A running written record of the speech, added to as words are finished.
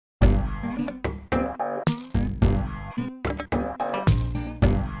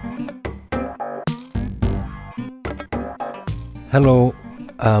Hello,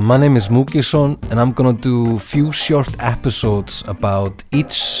 my name is Mugisongs, and I'm gonna do a few short episodes about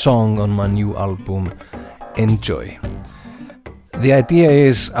each song on my new album. Enjoy. The idea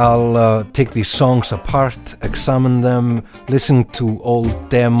is I'll take these songs apart, examine them, listen to old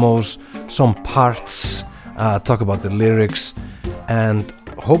demos, some parts, talk about the lyrics, and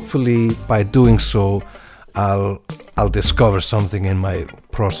hopefully by doing so I'll discover something in my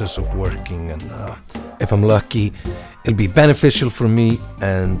process of working, and if I'm lucky, it'll be beneficial for me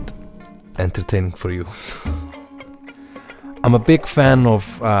and entertaining for you. I'm a big fan of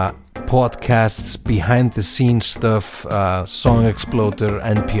podcasts, behind the scenes stuff, Song Exploder,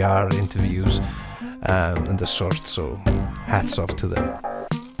 NPR interviews, and the sort, so hats off to them.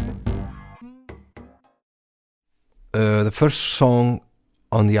 The first song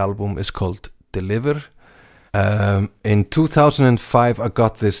on the album is called Deliver. In 2005 I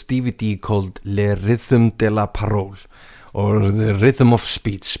got this DVD called Le Rhythm de la Parole, or The Rhythm of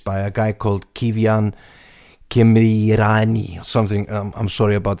Speech, by a guy called Kivian Kemirani, something. I'm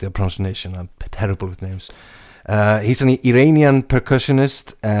sorry about the pronunciation, I'm terrible with names. He's an Iranian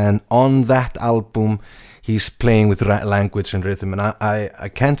percussionist, and on that album he's playing with language and rhythm, and I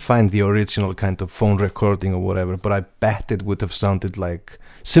can't find the original kind of phone recording or whatever, but I bet it would have sounded like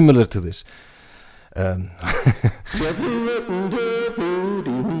similar to this.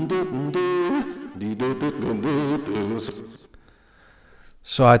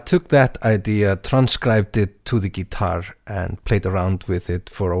 So I took that idea, transcribed it to the guitar, and played around with it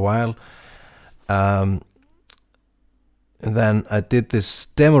for a while. And then I did this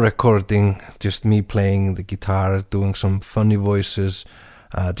demo recording, just me playing the guitar, doing some funny voices,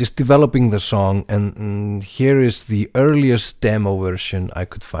 just developing the song. And here is the earliest demo version I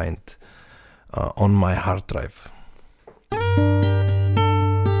could find on my hard drive.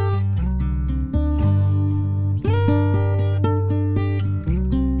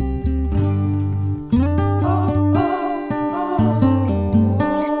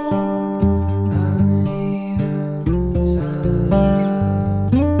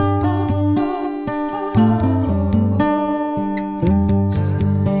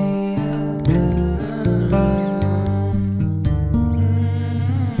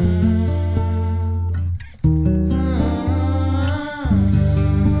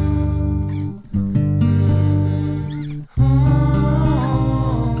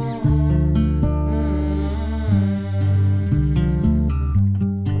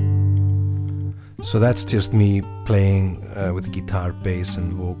 So that's just me playing with the guitar, bass,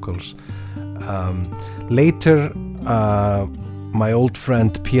 and vocals. Later, my old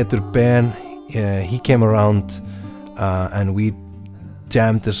friend Peter Ben, he came around and we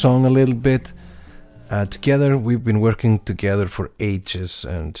jammed the song a little bit together. We've been working together for ages,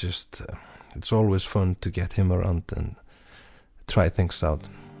 and just it's always fun to get him around and try things out.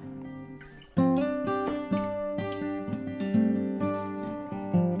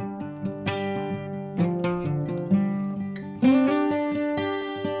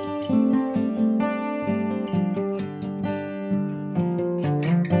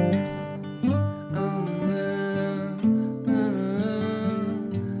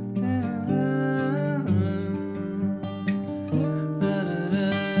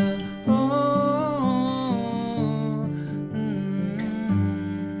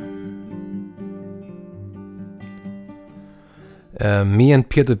 Me and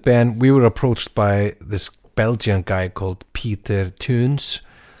Peter Ben, we were approached by this Belgian guy called Peter Tunes,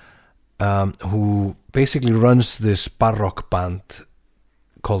 who basically runs this baroque band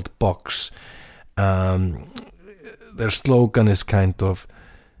called Box. Their slogan is kind of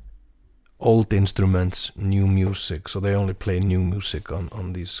old instruments, new music. So they only play new music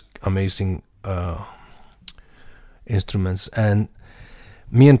on these amazing instruments. And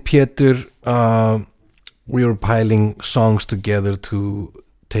me and Peter, we were piling songs together to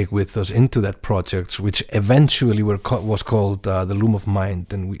take with us into that project, which eventually was called The Loom of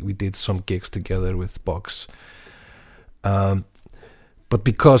Mind, and we did some gigs together with Box. But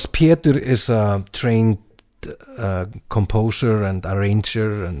because Peter is a trained composer and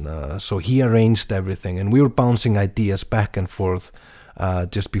arranger, and so he arranged everything, and we were bouncing ideas back and forth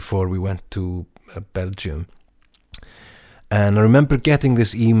just before we went to Belgium. And I remember getting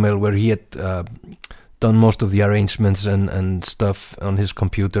this email where he had done most of the arrangements and stuff on his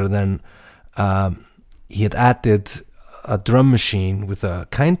computer. Then he had added a drum machine with a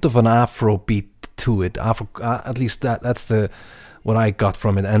kind of an Afro beat to it. At least that's what I got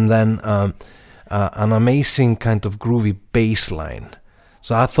from it. And then an amazing kind of groovy bass line.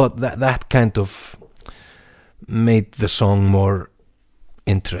 So I thought that kind of made the song more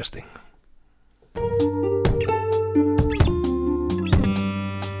interesting.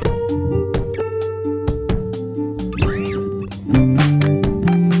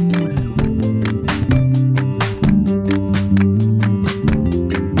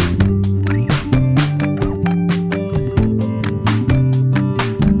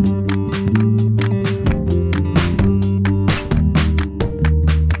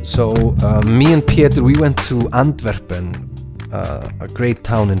 So me and Peter, we went to Antwerpen, a great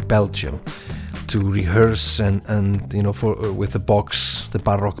town in Belgium, to rehearse and you know, with the Box, the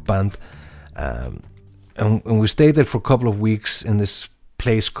Baroque band, and we stayed there for a couple of weeks in this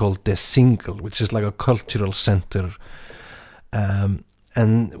place called The Single, which is like a cultural center, and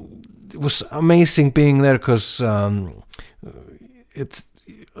it was amazing being there because it's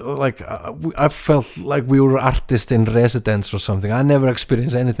like I felt like we were artists in residence or something. I never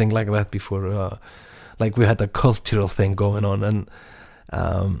experienced anything like that before. Like we had a cultural thing going on,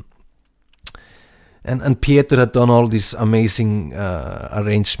 and Peter had done all these amazing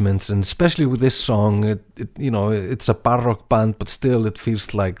arrangements, and especially with this song, it you know, it's a Baroque band, but still it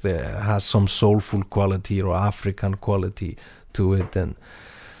feels like it has some soulful quality or African quality to it, and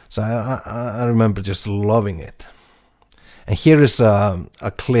so I remember just loving it. And here is a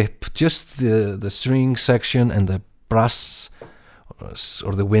clip, just the string section and the brass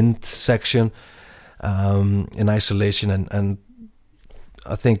or the wind section in isolation, and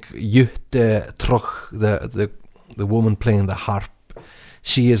I think Jutta Troch, the woman playing the harp,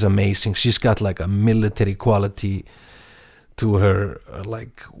 she is amazing. She's got like a military quality to her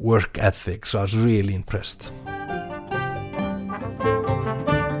like work ethic, so I was really impressed.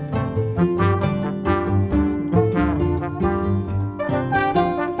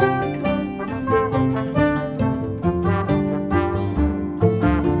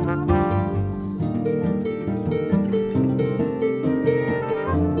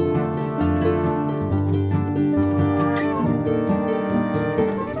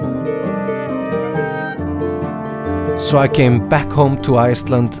 So I came back home to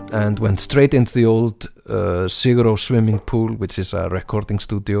Iceland and went straight into the old Siguró swimming pool, which is a recording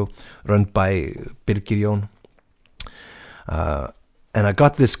studio run by Birgir Jón. And I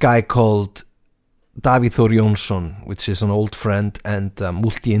got this guy called Davíð Þór Jónsson, which is an old friend and a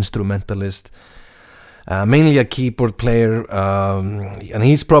multi-instrumentalist, mainly a keyboard player, and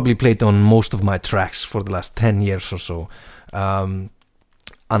he's probably played on most of my tracks for the last 10 years or so. An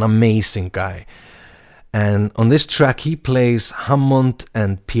amazing guy. And on this track he plays Hammond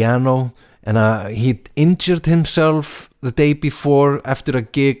and piano, and he'd injured himself the day before after a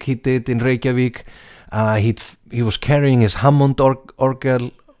gig he did in Reykjavik. He was carrying his Hammond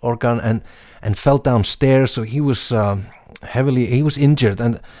organ and fell downstairs, so he was he was injured,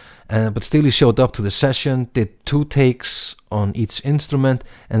 and but still he showed up to the session, did 2 takes on each instrument,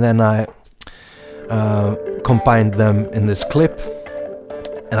 and then I combined them in this clip,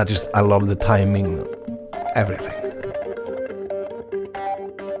 and I love the timing, everything.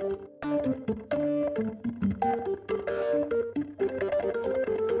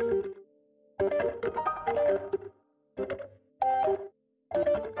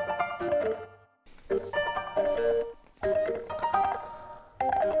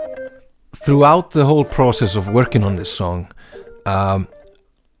 Throughout the whole process of working on this song, I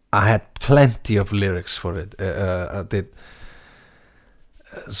had plenty of lyrics for it. I did.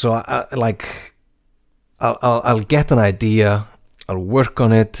 So I'll get an idea, I'll work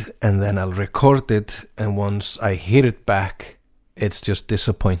on it, and then I'll record it, and once I hear it back, it's just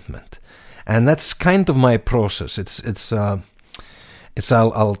disappointment. And that's kind of my process.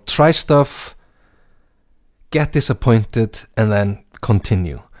 I'll try stuff, get disappointed, and then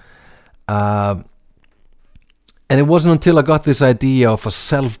continue. And it wasn't until I got this idea of a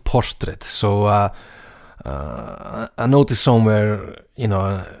self-portrait. So I noticed somewhere, you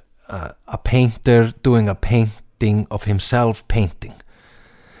know, a painter doing a painting of himself painting,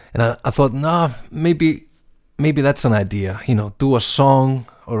 and I thought, nah, maybe that's an idea, you know, do a song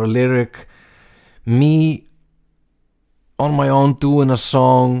or a lyric, me on my own doing a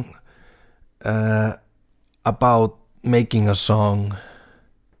song about making a song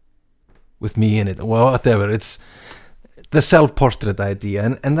with me in it, well, whatever. It's the self-portrait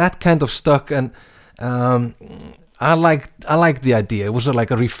idea, and that kind of stuck, and I liked the idea. It was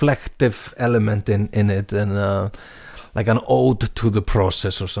like a reflective element in it, and like an ode to the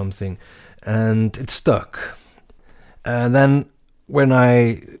process or something, and it stuck. And then when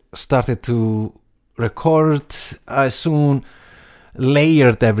I started to record, I soon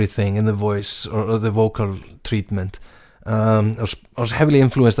layered everything in the voice or the vocal treatment. I was heavily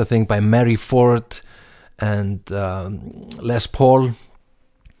influenced, I think, by Mary Ford and Les Paul,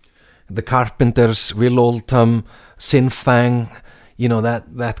 the Carpenters, Will Oldham, Sinn Fang, you know,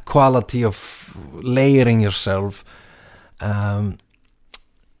 that quality of layering yourself, and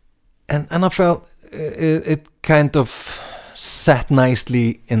I felt it kind of sat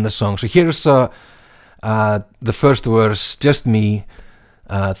nicely in the song. So here's the first verse, just me,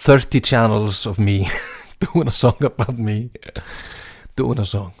 30 channels of me doing a song about me, doing a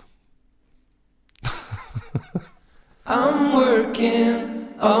song. I'm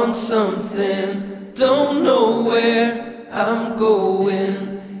working on something, don't know where I'm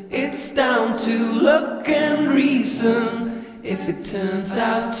going. It's down to luck and reason, if it turns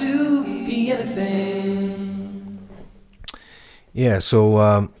out to be anything. Yeah,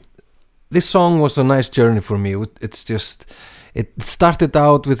 so this song was a nice journey for me. It's just, it started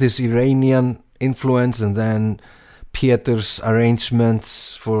out with this Iranian influence, and then Peter's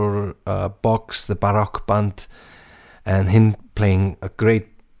arrangements for Box, the Baroque band, and him playing a great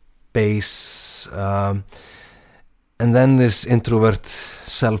bass, and then this introvert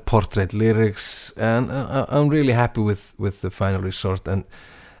self-portrait lyrics, and I'm really happy with the final result. And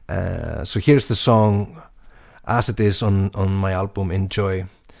so here's the song as it is on my album Enjoy.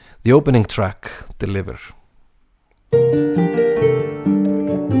 The opening track, Deliver.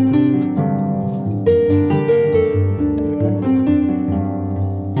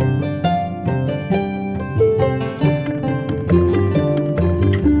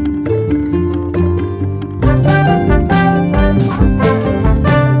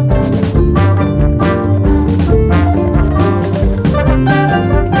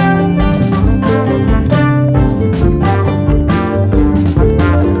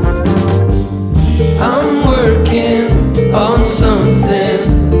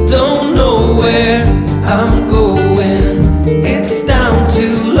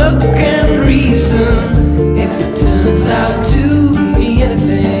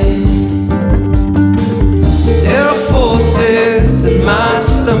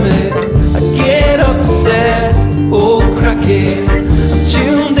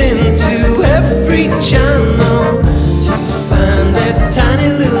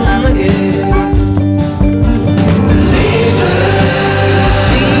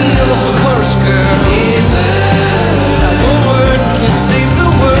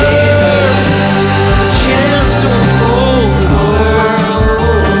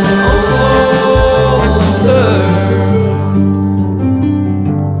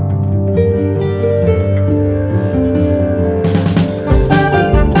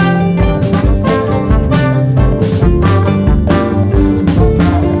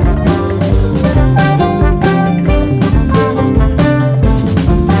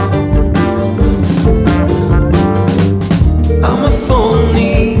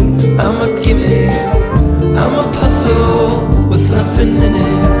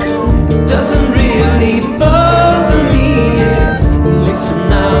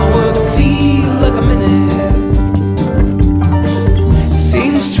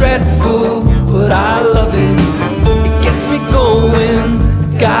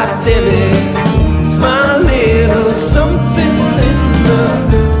 God damn it.